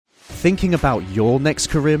thinking about your next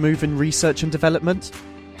career move in research and development?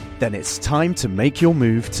 Then it's time to make your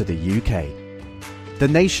move to the UK. The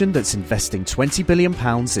nation that's investing £20 billion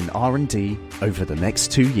in R&D over the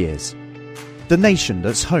next 2 years. The nation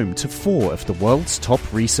that's home to 4 of the world's top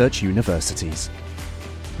research universities.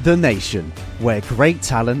 The nation where great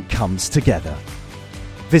talent comes together.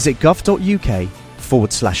 Visit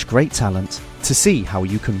gov.uk/great talent to see how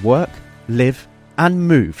you can work, live and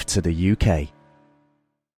move to the UK.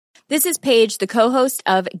 This is Paige, the co-host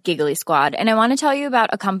of Giggly Squad, and I want to tell you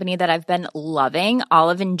about a company that I've been loving,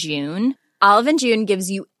 Olive & June. Olive & June gives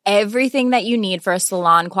you everything that you need for a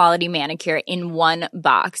salon-quality manicure in one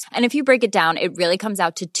box. And if you break it down, it really comes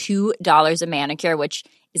out to $2 a manicure, which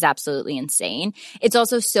is absolutely insane. It's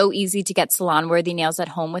also so easy to get salon-worthy nails at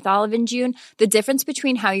home with Olive & June. The difference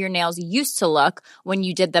between how your nails used to look when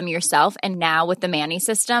you did them yourself and now with the Mani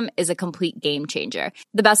system is a complete game changer.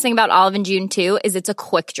 The best thing about Olive & June, too, is it's a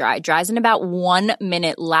quick dry. Dries in about 1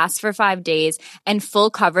 minute, lasts for 5 days, and full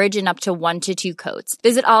coverage in up to 1 to 2 coats.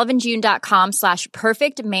 Visit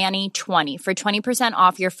oliveandjune.com/perfectmani20 for 20%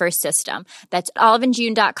 off your first system. That's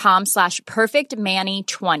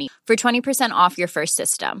oliveandjune.com/perfectmani20 for 20% off your first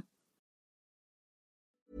system.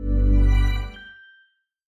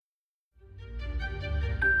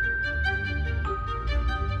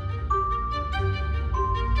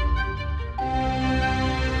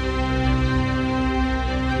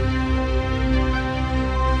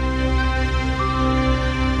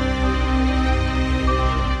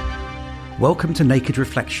 Welcome to Naked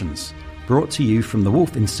Reflections, brought to you from the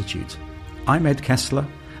Woolf Institute. I'm Ed Kessler,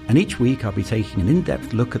 and each week I'll be taking an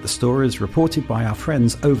in-depth look at the stories reported by our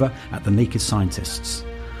friends over at The Naked Scientists.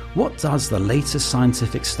 What does the latest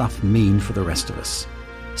scientific stuff mean for the rest of us?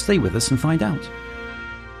 Stay with us and find out.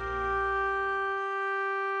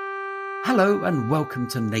 Hello and welcome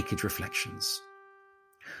to Naked Reflections.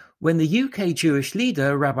 When the UK Jewish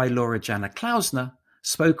leader, Rabbi Laura Janner Klausner,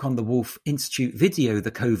 spoke on the Woolf Institute video The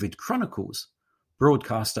COVID Chronicles,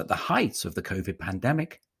 broadcast at the height of the COVID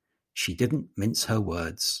pandemic, she didn't mince her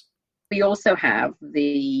words. We also have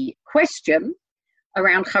the question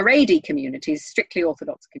around Haredi communities, strictly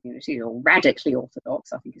Orthodox communities, or radically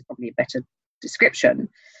Orthodox, I think is probably a better description,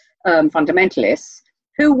 fundamentalists,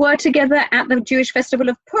 who were together at the Jewish festival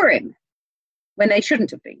of Purim when they shouldn't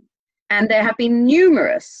have been. And there have been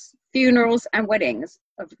numerous funerals and weddings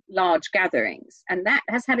of large gatherings, and that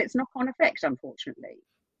has had its knock-on effect, unfortunately.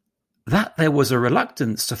 That there was a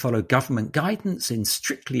reluctance to follow government guidance in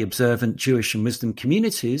strictly observant Jewish and Muslim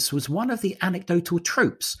communities was one of the anecdotal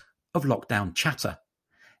tropes of lockdown chatter.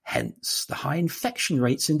 Hence the high infection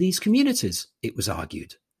rates in these communities, it was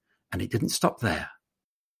argued. And it didn't stop there.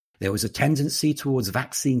 There was a tendency towards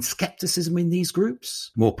vaccine skepticism in these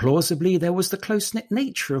groups. More plausibly, there was the close-knit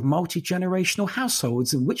nature of multi-generational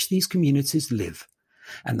households in which these communities live,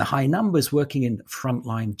 and the high numbers working in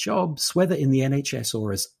frontline jobs, whether in the NHS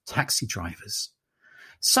or as taxi drivers.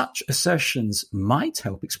 Such assertions might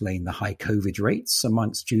help explain the high COVID rates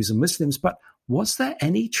amongst Jews and Muslims, but was there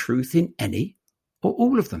any truth in any or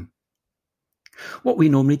all of them? What we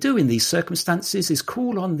normally do in these circumstances is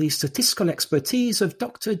call on the statistical expertise of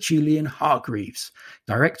Dr. Julian Hargreaves,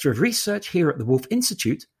 Director of Research here at the Woolf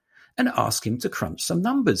Institute, and ask him to crunch some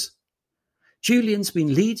numbers. Julian's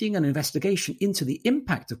been leading an investigation into the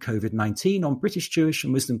impact of COVID-19 on British Jewish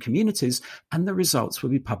and Muslim communities, and the results will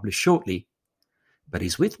be published shortly. But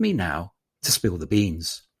he's with me now to spill the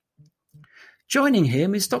beans. Joining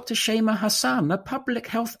him is Dr. Shaima Hassan, a public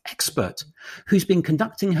health expert who's been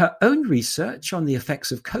conducting her own research on the effects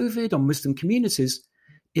of COVID on Muslim communities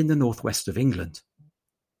in the northwest of England.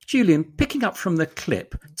 Julian, picking up from the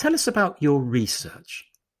clip, tell us about your research.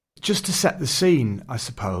 Just to set the scene, I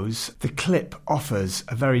suppose, the clip offers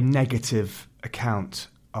a very negative account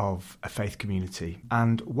of a faith community.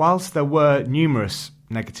 And whilst there were numerous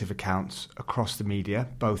negative accounts across the media,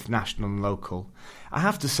 both national and local, I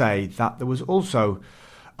have to say that there was also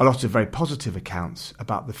a lot of very positive accounts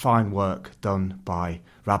about the fine work done by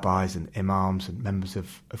rabbis and imams and members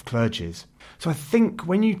of clergies. So I think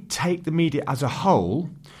when you take the media as a whole,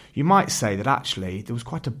 you might say that actually there was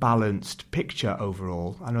quite a balanced picture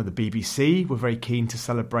overall. I know the BBC were very keen to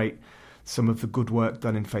celebrate some of the good work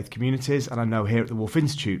done in faith communities, and I know here at the Woolf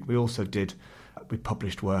Institute we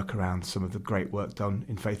published work around some of the great work done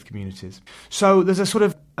in faith communities. So there's a sort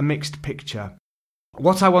of a mixed picture.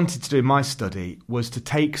 What I wanted to do in my study was to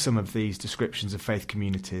take some of these descriptions of faith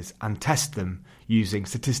communities and test them using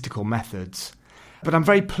statistical methods. But I'm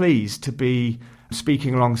very pleased to be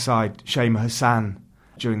speaking alongside Shaima Hassan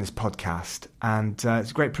during this podcast, and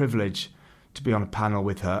it's a great privilege to be on a panel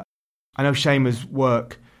with her. I know Shaima's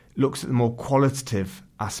work looks at the more qualitative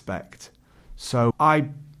aspect. So I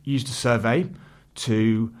used a survey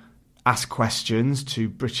to ask questions to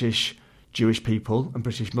British Jewish people and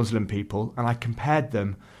British Muslim people, and I compared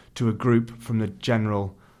them to a group from the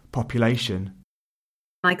general population.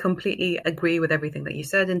 I completely agree with everything that you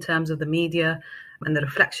said in terms of the media and the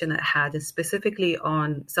reflection it had, and specifically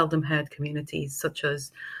on seldom heard communities such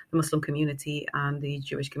as the Muslim community and the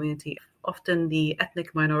Jewish community. Often the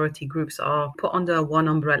ethnic minority groups are put under one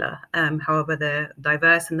umbrella. However, they're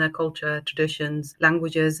diverse in their culture, traditions,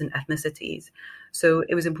 languages, and ethnicities. So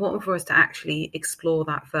it was important for us to actually explore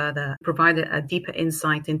that further, provide a deeper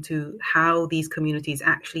insight into how these communities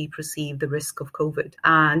actually perceive the risk of COVID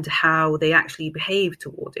and how they actually behave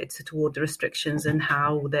toward it, toward the restrictions and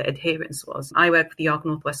how their adherence was. I work for the Arc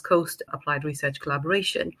Northwest Coast Applied Research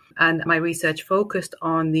Collaboration, and my research focused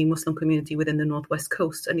on the Muslim community within the Northwest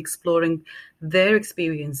Coast and exploring their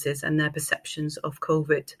experiences and their perceptions of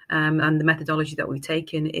COVID. And the methodology that we've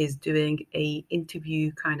taken is doing a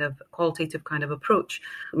interview kind of qualitative kind of approach.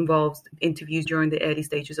 It involves interviews during the early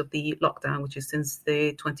stages of the lockdown, which is since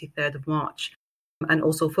the 23rd of March. And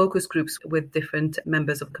also focus groups with different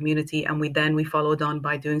members of the community. And we followed on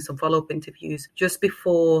by doing some follow-up interviews just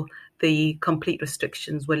before the complete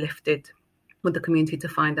restrictions were lifted with the community to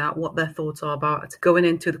find out what their thoughts are about going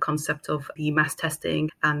into the concept of the mass testing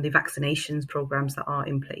and the vaccinations programs that are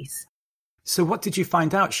in place. So what did you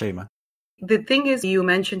find out, Shema? The thing is, you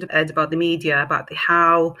mentioned, Ed, about the media, about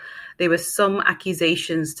how there were some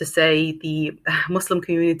accusations to say the Muslim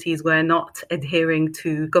communities were not adhering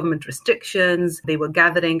to government restrictions. They were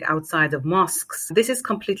gathering outside of mosques. This is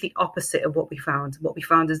completely opposite of what we found. What we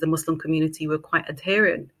found is the Muslim community were quite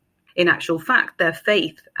adherent. In actual fact, their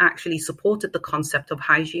faith actually supported the concept of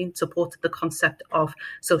hygiene, supported the concept of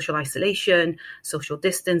social isolation, social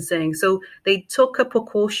distancing. So they took a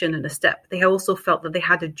precaution and a step. They also felt that they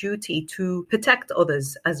had a duty to protect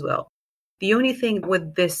others as well. The only thing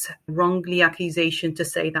with this wrongly accusation to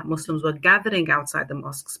say that Muslims were gathering outside the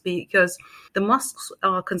mosques, because the mosques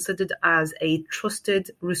are considered as a trusted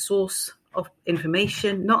resource of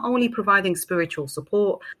information, not only providing spiritual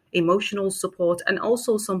support, emotional support, and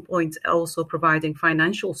also some point also providing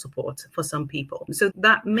financial support for some people. So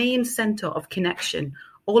that main center of connection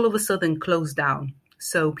all of a sudden closed down.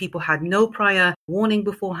 So people had no prior warning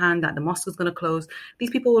beforehand that the mosque was going to close. These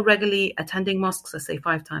people were regularly attending mosques, let's say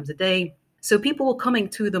 5 times a day. So people were coming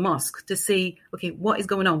to the mosque to see, okay, what is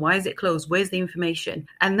going on? Why is it closed? Where's the information?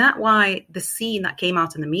 And that's why the scene that came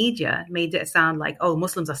out in the media made it sound like, oh,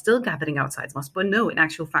 Muslims are still gathering outside the mosque. But no, in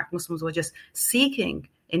actual fact, Muslims were just seeking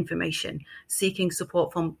information, seeking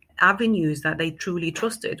support from avenues that they truly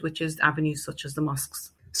trusted, which is avenues such as the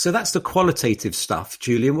mosques. So that's the qualitative stuff,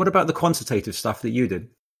 Julian. What about the quantitative stuff that you did?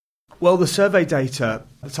 Well, the survey data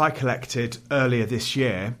that I collected earlier this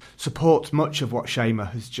year supports much of what Shema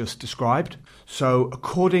has just described. So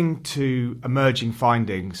according to emerging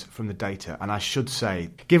findings from the data, and I should say,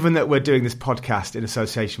 given that we're doing this podcast in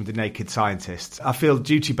association with the Naked Scientists, I feel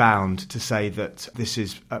duty-bound to say that this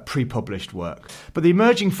is pre-published work. But the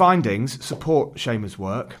emerging findings support Shema's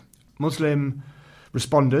work. Muslim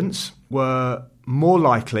respondents were more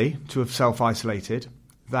likely to have self-isolated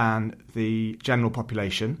than the general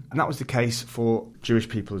population. And that was the case for Jewish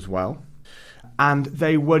people as well. And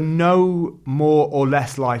they were no more or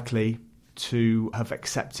less likely to have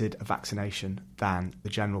accepted a vaccination than the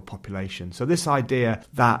general population. So this idea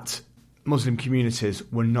that Muslim communities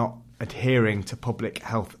were not adhering to public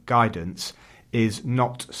health guidance is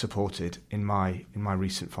not supported in my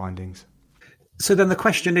recent findings. So then the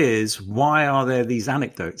question is, why are there these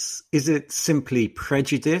anecdotes? Is it simply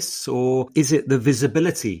prejudice, or is it the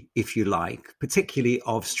visibility, if you like, particularly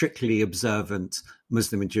of strictly observant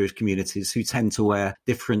Muslim and Jewish communities who tend to wear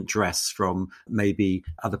different dress from maybe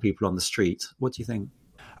other people on the street? What do you think?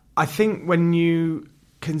 I think when you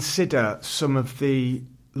consider some of the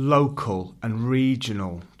local and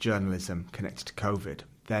regional journalism connected to COVID,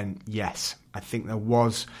 then yes, I think there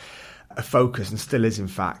was a focus, and still is in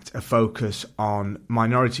fact, a focus on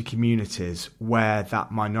minority communities where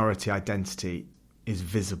that minority identity is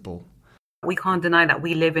visible. We can't deny that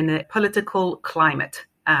we live in a political climate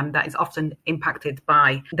that is often impacted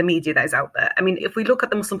by the media that is out there. I mean, if we look at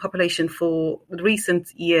the Muslim population for recent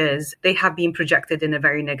years, they have been projected in a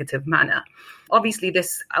very negative manner. Obviously,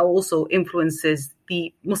 this also influences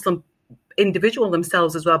the Muslim individual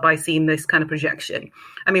themselves as well by seeing this kind of projection.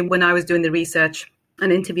 I mean, when I was doing the research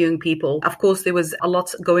and interviewing people. Of course, there was a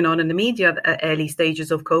lot going on in the media at early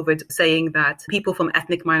stages of COVID saying that people from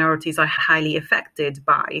ethnic minorities are highly affected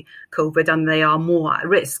by COVID and they are more at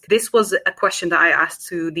risk. This was a question that I asked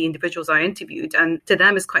to the individuals I interviewed, and to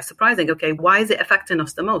them it's quite surprising. Okay, why is it affecting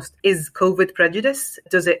us the most? Is COVID prejudice?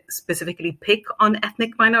 Does it specifically pick on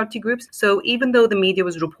ethnic minority groups? So even though the media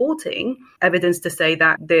was reporting evidence to say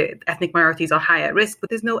that the ethnic minorities are high at risk, but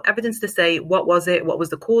there's no evidence to say what was it, what was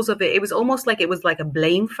the cause of it. It was almost like it was like a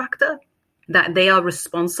blame factor, that they are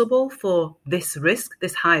responsible for this risk,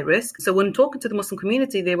 this high risk. So when talking to the Muslim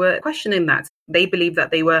community, they were questioning that. They believed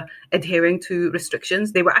that they were adhering to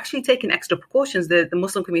restrictions. They were actually taking extra precautions. The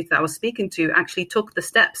Muslim community that I was speaking to actually took the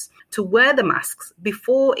steps to wear the masks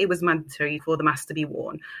before it was mandatory for the mask to be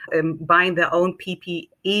worn, buying their own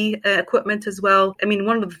PPE equipment as well. I mean,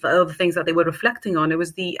 one of the other things that they were reflecting on, it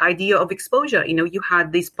was the idea of exposure. You know, you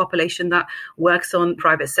had this population that works on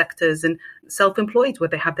private sectors and self-employed where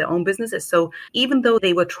they have their own businesses. So even though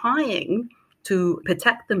they were trying to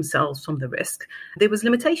protect themselves from the risk, there was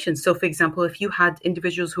limitations. So, for example, if you had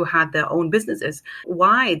individuals who had their own businesses,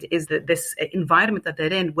 wide is this environment that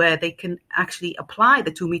they're in where they can actually apply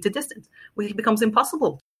the 2-meter distance, which becomes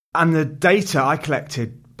impossible. And the data I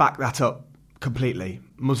collected backed that up completely.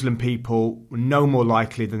 Muslim people were no more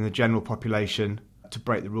likely than the general population to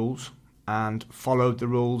break the rules and followed the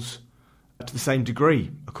rules to the same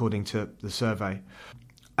degree, according to the survey.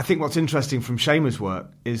 I think what's interesting from Shaima's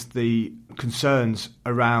work is the concerns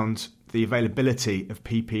around the availability of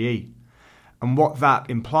PPE. And what that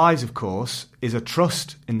implies, of course, is a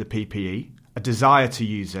trust in the PPE, a desire to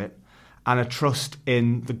use it, and a trust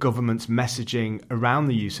in the government's messaging around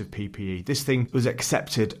the use of PPE. This thing was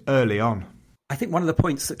accepted early on. I think one of the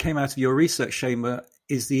points that came out of your research, Shaima,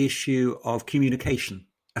 is the issue of communication.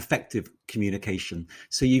 Effective communication.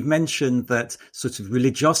 So you've mentioned that sort of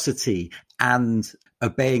religiosity and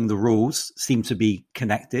obeying the rules seem to be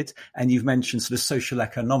connected, and you've mentioned sort of social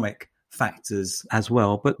economic factors as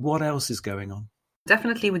well. But what else is going on?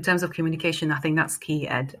 Definitely, in terms of communication, I think that's key,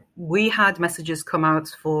 Ed. We had messages come out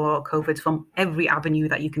for COVID from every avenue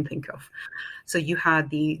that you can think of. So you had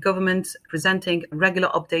the government presenting regular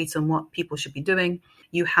updates on what people should be doing.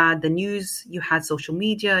 You had the news, you had social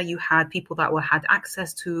media, you had people that had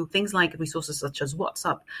access to things like resources such as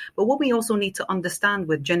WhatsApp. But what we also need to understand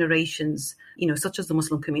with generations, such as the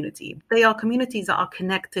Muslim community, they are communities that are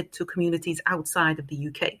connected to communities outside of the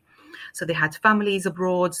UK. So they had families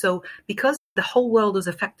abroad. So because the whole world was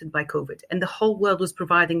affected by COVID and the whole world was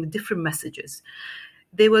providing different messages,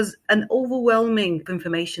 there was an overwhelming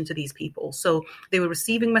information to these people. So they were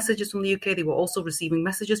receiving messages from the UK. They were also receiving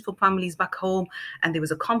messages from families back home. And there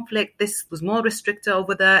was a conflict. This was more restricted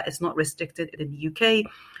over there. It's not restricted in the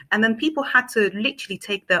UK. And then people had to literally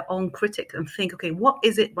take their own critic and think, okay, what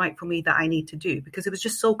is it right for me that I need to do? Because it was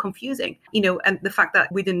just so confusing, and the fact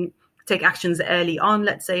that we didn't take actions early on,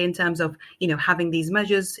 let's say, in terms of, having these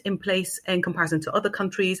measures in place in comparison to other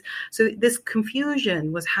countries. So this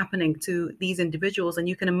confusion was happening to these individuals, and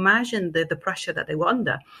you can imagine the pressure that they were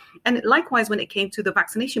under. And likewise, when it came to the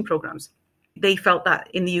vaccination programs, they felt that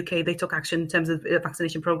in the UK, they took action in terms of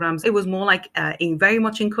vaccination programs. It was more like very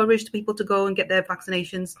much encouraged people to go and get their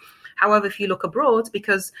vaccinations. However, if you look abroad,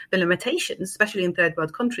 because the limitations, especially in third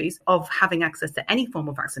world countries, of having access to any form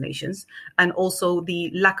of vaccinations, and also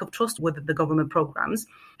the lack of trust with the government programs,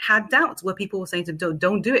 had doubts where people were saying to them,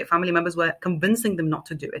 don't do it. Family members were convincing them not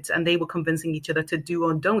to do it, and they were convincing each other to do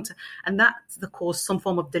or don't. And that's caused some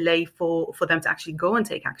form of delay for them to actually go and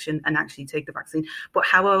take action and actually take the vaccine. But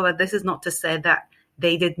however, this is not to say that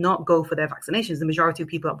they did not go for their vaccinations. The majority of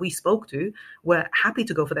people that we spoke to were happy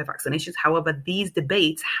to go for their vaccinations. However, these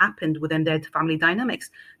debates happened within their family dynamics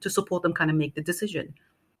to support them kind of make the decision.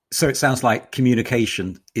 So it sounds like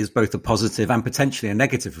communication is both a positive and potentially a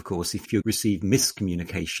negative, of course, if you receive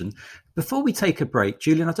miscommunication. Before we take a break,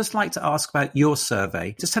 Julian, I'd just like to ask about your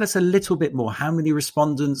survey. Just tell us a little bit more. How many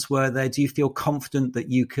respondents were there? Do you feel confident that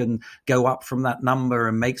you can go up from that number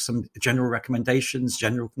and make some general recommendations,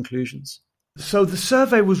 general conclusions? So the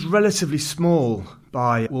survey was relatively small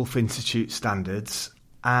by Wolf Institute standards,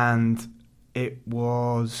 and it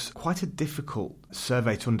was quite a difficult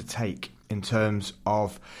survey to undertake in terms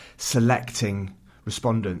of selecting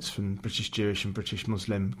respondents from British Jewish and British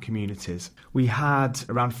Muslim communities. We had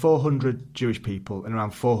around 400 Jewish people and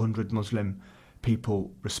around 400 Muslim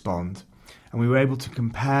people respond, and we were able to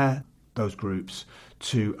compare those groups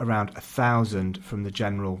to around 1,000 from the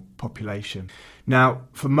general population. Now,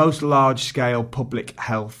 for most large-scale public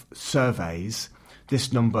health surveys,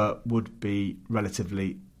 this number would be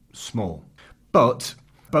relatively small. But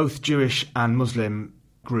both Jewish and Muslim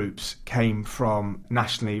groups came from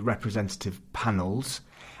nationally representative panels,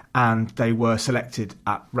 and they were selected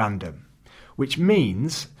at random, which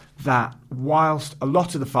means that whilst a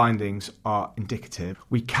lot of the findings are indicative,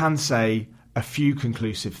 we can say a few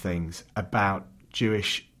conclusive things about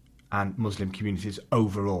Jewish and Muslim communities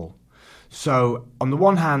overall. So on the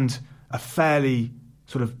one hand, a fairly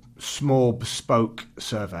sort of small bespoke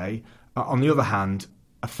survey, on the other hand,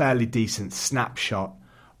 a fairly decent snapshot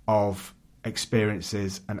of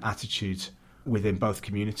experiences and attitudes within both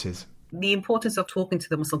communities. The importance of talking to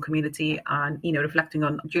the Muslim community and, reflecting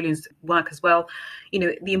on Julian's work as well,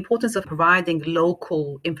 the importance of providing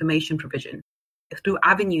local information provision through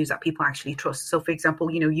avenues that people actually trust. So, for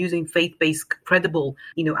example, using faith-based, credible,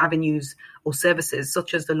 avenues or services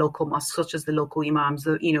such as the local mosques, such as the local imams,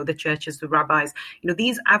 the churches, the rabbis.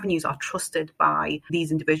 These avenues are trusted by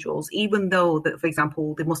these individuals, even though, for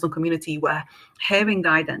example, the Muslim community were hearing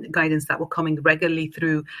guidance that were coming regularly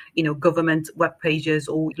through, government web pages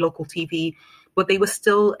or local TV, but they were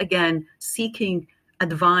still, again, seeking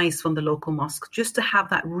advice from the local mosque just to have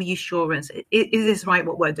that reassurance. Is this right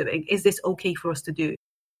what we're doing? Is this okay for us to do?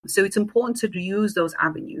 So it's important to use those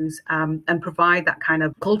avenues and provide that kind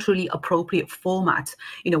of culturally appropriate format,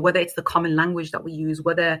 whether it's the common language that we use,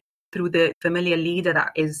 whether through the familiar leader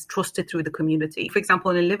that is trusted through the community. For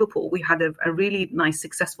example, in Liverpool, we had a really nice,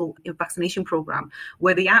 successful vaccination program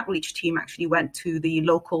where the outreach team actually went to the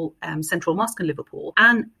local central mosque in Liverpool,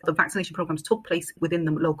 and the vaccination programs took place within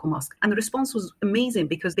the local mosque. And the response was amazing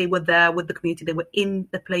because they were there with the community. They were in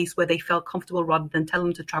the place where they felt comfortable rather than tell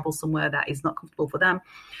them to travel somewhere that is not comfortable for them.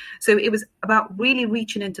 So it was about really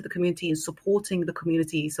reaching into the community and supporting the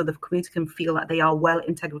community so the community can feel that they are well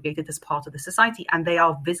integrated as part of the society and they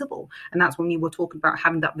are visible. And that's when we were talking about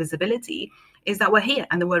having that visibility, is that we're here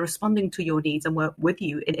and that we're responding to your needs and we're with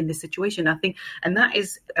you in this situation. I think, and that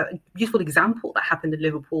is a beautiful example that happened in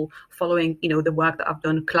Liverpool following, the work that I've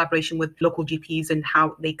done, collaboration with local GPs and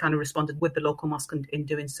how they kind of responded with the local mosque in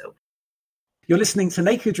doing so. You're listening to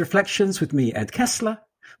Naked Reflections with me, Ed Kessler.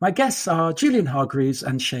 My guests are Julian Hargreaves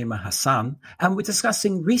and Shaima Hassan, and we're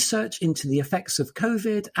discussing research into the effects of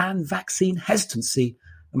COVID and vaccine hesitancy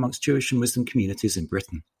amongst Jewish and Muslim communities in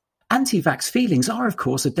Britain. Anti-vax feelings are, of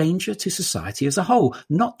course, a danger to society as a whole,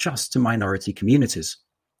 not just to minority communities.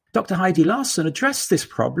 Dr. Heidi Larson addressed this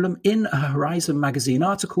problem in a Horizon magazine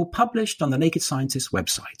article published on the Naked Scientist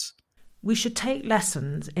website. We should take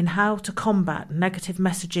lessons in how to combat negative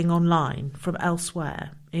messaging online from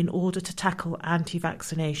elsewhere in order to tackle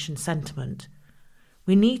anti-vaccination sentiment.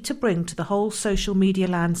 We need to bring to the whole social media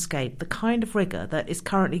landscape the kind of rigour that is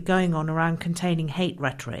currently going on around containing hate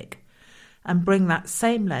rhetoric, and bring that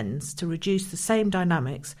same lens to reduce the same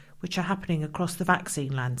dynamics which are happening across the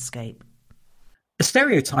vaccine landscape. A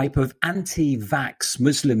stereotype of anti-vax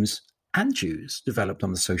Muslims and Jews developed on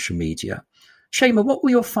the social media. Shaima, what were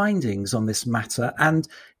your findings on this matter? And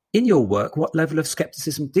in your work, what level of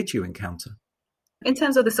scepticism did you encounter? In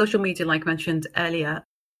terms of the social media, like mentioned earlier,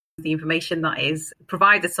 the information that is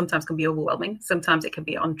provided sometimes can be overwhelming, sometimes it can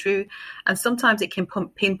be untrue, and sometimes it can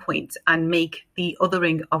pinpoint and make the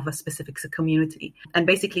othering of a specific community. And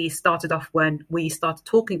basically it started off when we started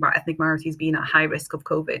talking about ethnic minorities being at high risk of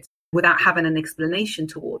COVID without having an explanation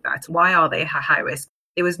toward that. Why are they at high risk?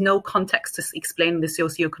 There was no context to explain the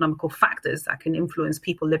socioeconomic factors that can influence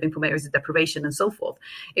people living from areas of deprivation and so forth.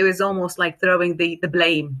 It was almost like throwing the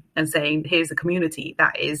blame and saying, here's a community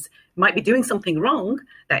that might be doing something wrong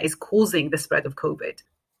that is causing the spread of COVID.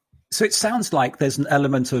 So it sounds like there's an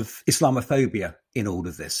element of Islamophobia in all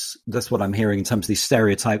of this. That's what I'm hearing in terms of these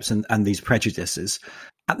stereotypes and these prejudices.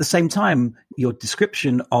 At the same time, your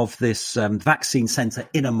description of this vaccine centre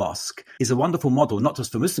in a mosque is a wonderful model, not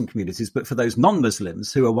just for Muslim communities, but for those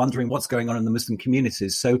non-Muslims who are wondering what's going on in the Muslim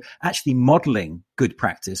communities. So actually modelling good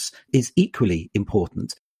practice is equally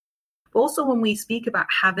important. Also, when we speak about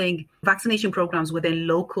having vaccination programs within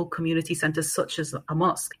local community centres such as a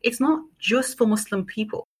mosque, it's not just for Muslim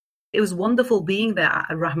people. It was wonderful being there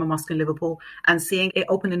at Rahma Mosque in Liverpool and seeing it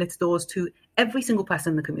opening its doors to every single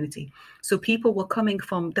person in the community. So people were coming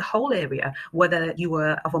from the whole area, whether you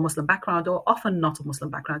were of a Muslim background or often not a Muslim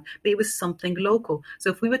background, but it was something local.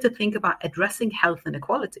 So if we were to think about addressing health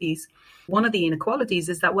inequalities, one of the inequalities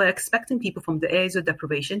is that we're expecting people from the areas of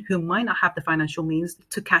deprivation who might not have the financial means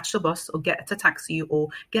to catch the bus or get a taxi or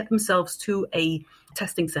get themselves to a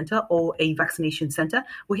testing centre or a vaccination centre.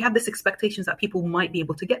 We have this expectations that people might be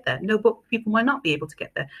able to get there. No, but people might not be able to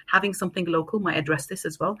get there. Having something local might address this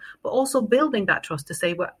as well, but also building that trust to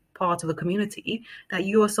say we're part of a community, that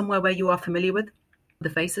you are somewhere where you are familiar with, the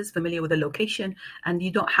faces, familiar with the location, and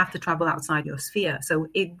you don't have to travel outside your sphere. So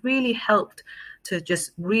it really helped to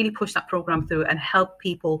just really push that program through and help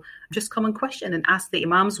people just come and question and ask. The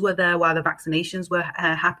imams were there while the vaccinations were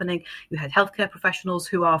happening. You had healthcare professionals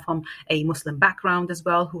who are from a Muslim background as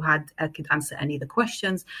well, who could answer any of the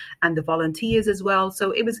questions, and the volunteers as well. So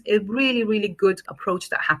it was a really, really good approach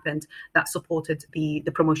that happened that supported the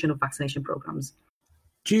promotion of vaccination programs.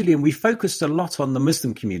 Julian, we focused a lot on the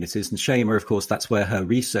Muslim communities, and Shaima, of course, that's where her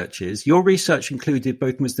research is. Your research included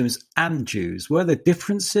both Muslims and Jews. Were there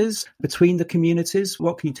differences between the communities?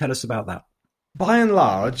 What can you tell us about that? By and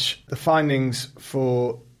large, the findings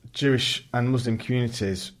for Jewish and Muslim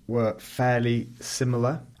communities were fairly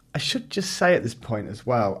similar. I should just say at this point as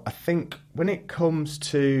well, I think when it comes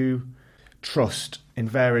to trust in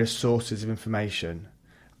various sources of information,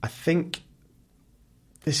 I think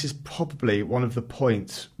this is probably one of the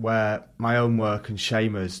points where my own work and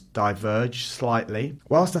Shaima's diverge slightly.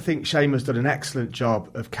 Whilst I think Shaima's done an excellent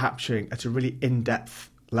job of capturing at a really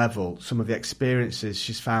in-depth level some of the experiences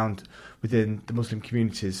she's found within the Muslim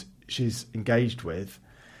communities she's engaged with,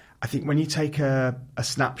 I think when you take a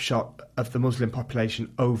snapshot of the Muslim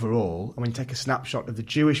population overall, and when you take a snapshot of the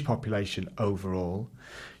Jewish population overall,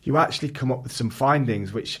 you actually come up with some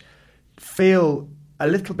findings which feel a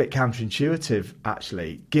little bit counterintuitive,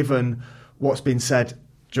 actually, given what's been said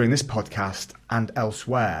during this podcast and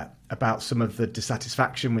elsewhere about some of the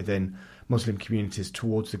dissatisfaction within Muslim communities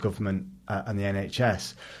towards the government and the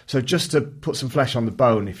NHS. So just to put some flesh on the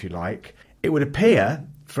bone, if you like, it would appear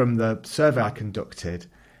from the survey I conducted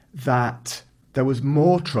that there was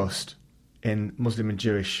more trust in Muslim and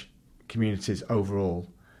Jewish communities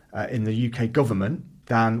overall in the UK government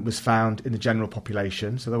than was found in the general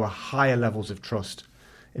population. So there were higher levels of trust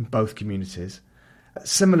in both communities.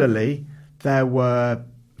 Similarly, there were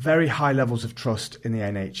very high levels of trust in the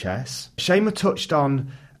NHS. Shaima touched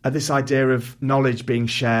on this idea of knowledge being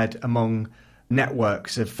shared among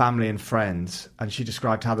networks of family and friends, and she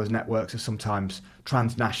described how those networks are sometimes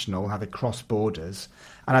transnational, how they cross borders,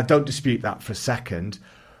 and I don't dispute that for a second.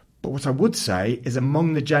 But what I would say is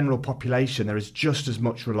among the general population, there is just as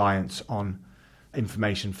much reliance on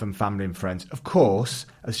information from family and friends. Of course,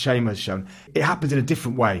 as Shaima has shown, it happens in a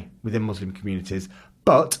different way within Muslim communities,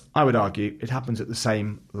 but I would argue it happens at the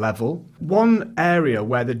same level. One area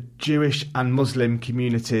where the Jewish and Muslim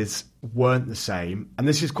communities weren't the same, and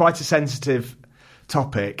this is quite a sensitive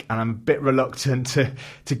topic, and I'm a bit reluctant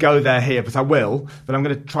to go there here, but I will, but I'm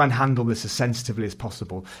going to try and handle this as sensitively as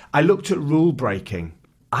possible. I looked at rule breaking.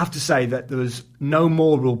 I have to say that there was no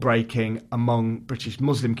more rule breaking among British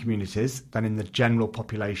Muslim communities than in the general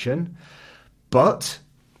population, but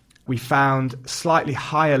we found slightly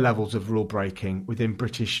higher levels of rule breaking within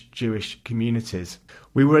British Jewish communities.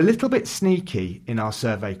 We were a little bit sneaky in our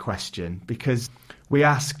survey question because we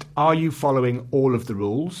asked, are you following all of the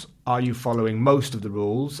rules? Are you following most of the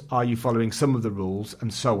rules? Are you following some of the rules?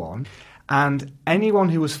 And so on. And anyone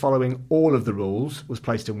who was following all of the rules was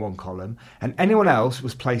placed in one column, and anyone else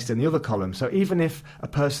was placed in the other column. So even if a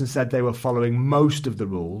person said they were following most of the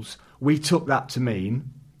rules, we took that to mean,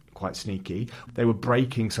 quite sneaky, they were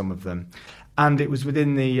breaking some of them. And it was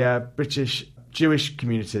within the British Jewish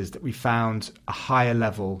communities that we found a higher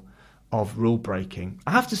level of rule breaking.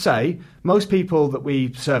 I have to say, most people that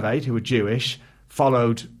we surveyed who were Jewish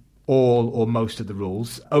followed all or most of the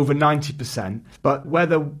rules, over 90%. But where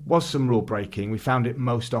there was some rule breaking, we found it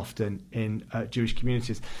most often in Jewish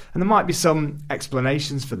communities. And there might be some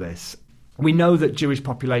explanations for this. We know that Jewish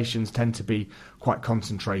populations tend to be quite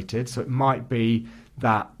concentrated, so it might be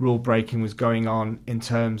that rule breaking was going on in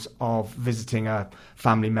terms of visiting a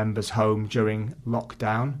family member's home during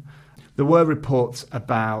lockdown. There were reports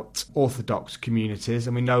about Orthodox communities,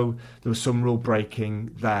 and we know there was some rule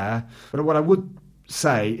breaking there. But what I would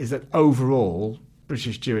say is that overall,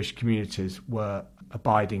 British Jewish communities were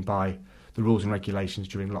abiding by the rules and regulations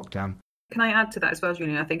during lockdown. Can I add to that as well,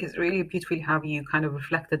 Julian? I think it's really beautifully how you kind of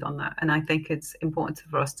reflected on that. And I think it's important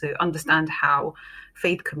for us to understand how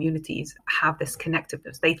faith communities have this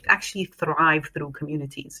connectiveness. They actually thrive through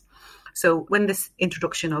communities. So when this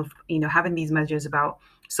introduction of, having these measures about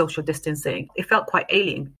social distancing, it felt quite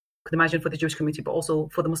alien. Could imagine for the Jewish community, but also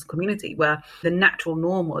for the Muslim community, where the natural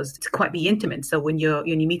norm was to quite be intimate. So when you're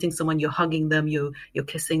meeting someone, you're hugging them, you're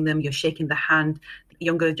kissing them, you're shaking the hand. The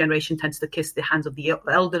younger generation tends to kiss the hands of the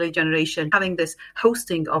elderly generation. Having this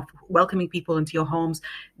hosting of welcoming people into your homes,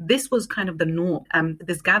 this was kind of the norm.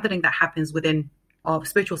 This gathering that happens within our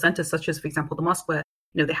spiritual centers, such as, for example, the mosque, where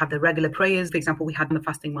they have the regular prayers. For example, we had in the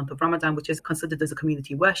fasting month of Ramadan, which is considered as a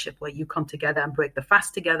community worship, where you come together and break the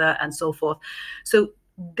fast together and so forth. So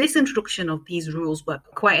this introduction of these rules were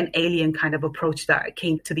quite an alien kind of approach that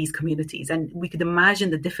came to these communities. And we could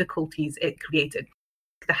imagine the difficulties it created.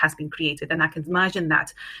 That has been created. And I can imagine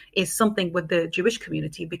that is something with the Jewish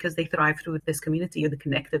community because they thrive through this community or the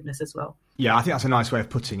connectiveness as well. Yeah, I think that's a nice way of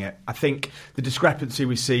putting it. I think the discrepancy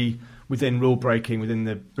we see within rule breaking within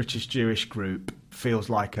the British Jewish group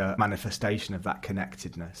feels like a manifestation of that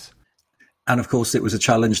connectedness. And of course, it was a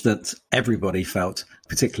challenge that everybody felt,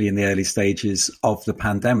 particularly in the early stages of the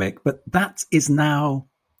pandemic. But that is now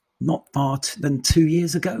not far than 2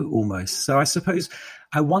 years ago almost. So I suppose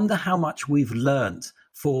I wonder how much we've learned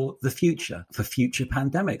for the future, for future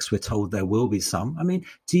pandemics. We're told there will be some. I mean,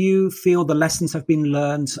 do you feel the lessons have been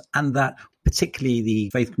learned and that particularly the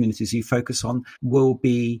faith communities you focus on will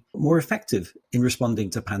be more effective in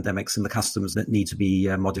responding to pandemics and the customs that need to be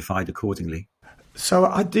modified accordingly? So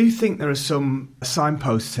I do think there are some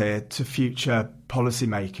signposts here to future policy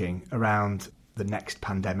making around the next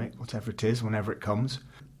pandemic, whatever it is, whenever it comes.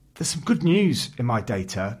 There's some good news in my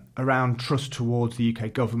data around trust towards the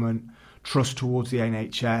UK government, trust towards the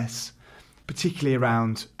NHS, particularly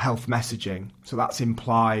around health messaging. So that's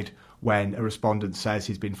implied when a respondent says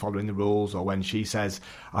he's been following the rules or when she says,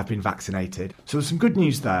 I've been vaccinated. So there's some good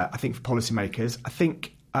news there, I think, for policymakers.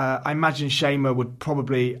 I imagine Seamus would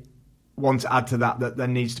probably want to add to that there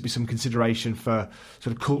needs to be some consideration for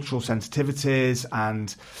sort of cultural sensitivities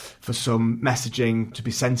and for some messaging to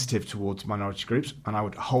be sensitive towards minority groups, and I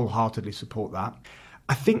would wholeheartedly support that.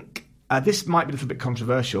 I think this might be a little bit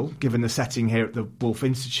controversial given the setting here at the Woolf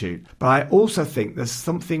Institute, but I also think there's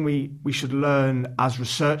something we should learn as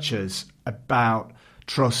researchers about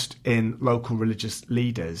trust in local religious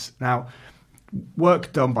leaders. Now,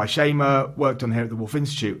 work done by Seamus, work done here at the Woolf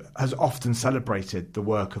Institute, has often celebrated the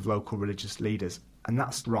work of local religious leaders, and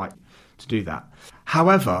that's right to do that.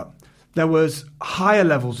 However, there was higher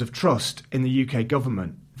levels of trust in the UK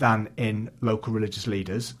government than in local religious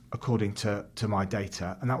leaders, according to my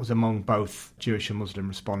data, and that was among both Jewish and Muslim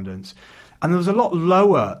respondents. And there was a lot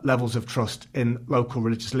lower levels of trust in local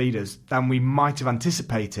religious leaders than we might have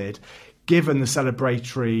anticipated, given the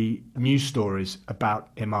celebratory news stories about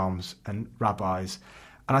imams and rabbis.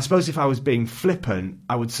 And I suppose if I was being flippant,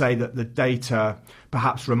 I would say that the data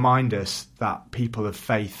perhaps remind us that people of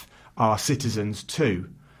faith are citizens too,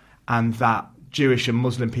 and that Jewish and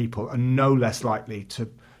Muslim people are no less likely to,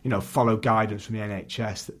 follow guidance from the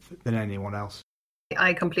NHS than anyone else.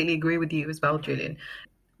 I completely agree with you as well, Julian.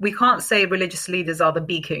 We can't say religious leaders are the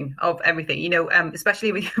beacon of everything,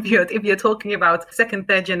 especially if you're talking about second,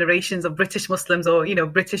 third generations of British Muslims or,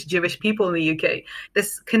 British Jewish people in the UK.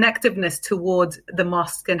 This connectiveness towards the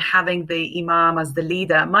mosque and having the imam as the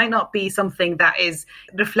leader might not be something that is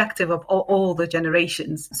reflective of all the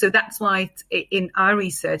generations. So that's why in our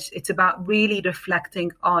research, it's about really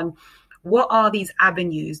reflecting on what are these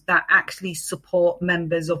avenues that actually support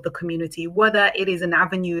members of the community, whether it is an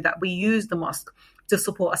avenue that we use the mosque to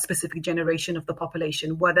support a specific generation of the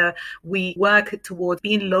population, whether we work towards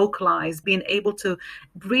being localized, being able to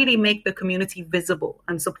really make the community visible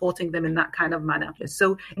and supporting them in that kind of manner.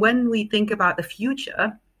 So when we think about the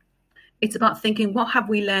future, it's about thinking, what have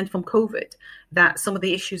we learned from COVID? That some of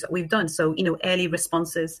the issues that we've done. So, early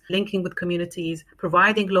responses, linking with communities,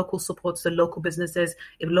 providing local support to local businesses,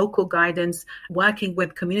 local guidance, working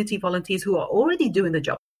with community volunteers who are already doing the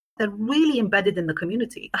job. They're really embedded in the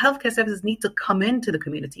community. Healthcare services need to come into the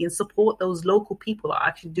community and support those local people that are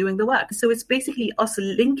actually doing the work. So it's basically us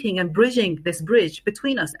linking and bridging this bridge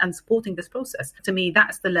between us and supporting this process. To me,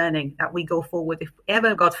 that's the learning that we go forward. If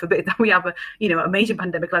ever, God forbid, that we have a major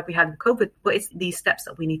pandemic like we had with COVID, but it's these steps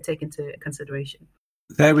that we need to take into consideration.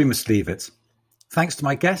 There we must leave it. Thanks to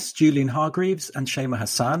my guests, Julian Hargreaves and Seamus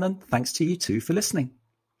Hassan, and thanks to you too for listening.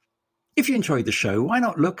 If you enjoyed the show, why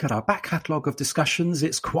not look at our back catalogue of discussions?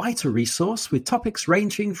 It's quite a resource with topics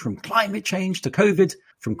ranging from climate change to COVID,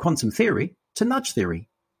 from quantum theory to nudge theory.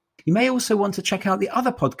 You may also want to check out the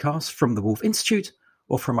other podcasts from the Woolf Institute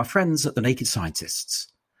or from our friends at the Naked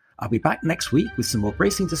Scientists. I'll be back next week with some more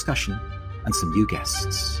bracing discussion and some new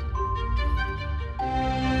guests.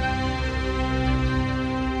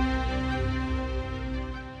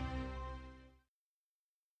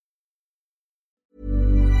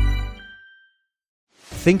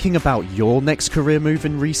 Thinking about your next career move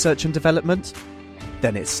in research and development?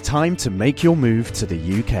 Then it's time to make your move to the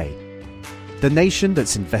UK. The nation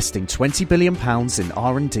that's investing £20 billion in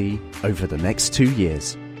R&D over the next 2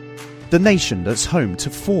 years. The nation that's home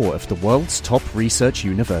to 4 of the world's top research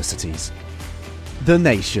universities. The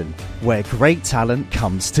nation where great talent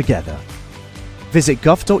comes together. Visit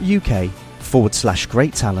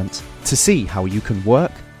gov.uk/great talent to see how you can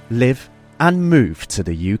work, live and move to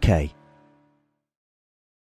the UK.